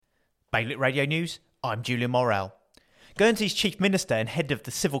Bailiwick Radio News, I'm Julian Morrell. Guernsey's Chief Minister and head of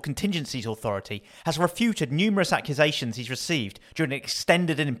the Civil Contingencies Authority has refuted numerous accusations he's received during an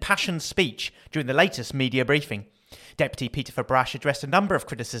extended and impassioned speech during the latest media briefing. Deputy Peter Fabrash addressed a number of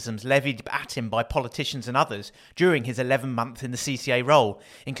criticisms levied at him by politicians and others during his 11 months in the CCA role,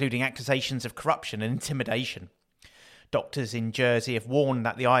 including accusations of corruption and intimidation. Doctors in Jersey have warned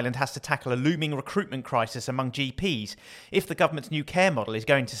that the island has to tackle a looming recruitment crisis among GPs if the government's new care model is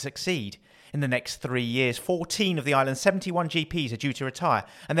going to succeed. In the next 3 years, 14 of the island's 71 GPs are due to retire,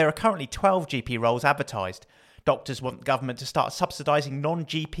 and there are currently 12 GP roles advertised. Doctors want the government to start subsidising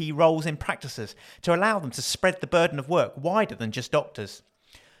non-GP roles in practices to allow them to spread the burden of work wider than just doctors.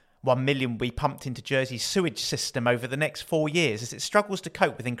 1 million will be pumped into Jersey's sewage system over the next 4 years as it struggles to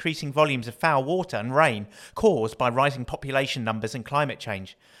cope with increasing volumes of foul water and rain caused by rising population numbers and climate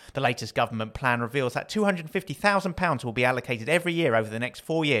change. The latest government plan reveals that £250,000 will be allocated every year over the next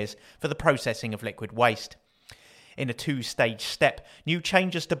 4 years for the processing of liquid waste. In a two-stage step, new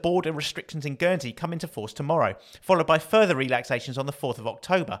changes to border restrictions in Guernsey come into force tomorrow, followed by further relaxations on the 4th of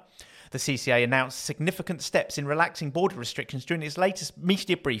October. The CCA announced significant steps in relaxing border restrictions during its latest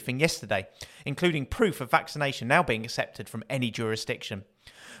media briefing yesterday, including proof of vaccination now being accepted from any jurisdiction.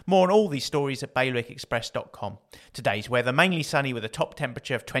 More on all these stories at bailiwickexpress.com. Today's weather mainly sunny with a top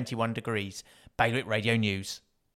temperature of 21 degrees. Bailiwick Radio News.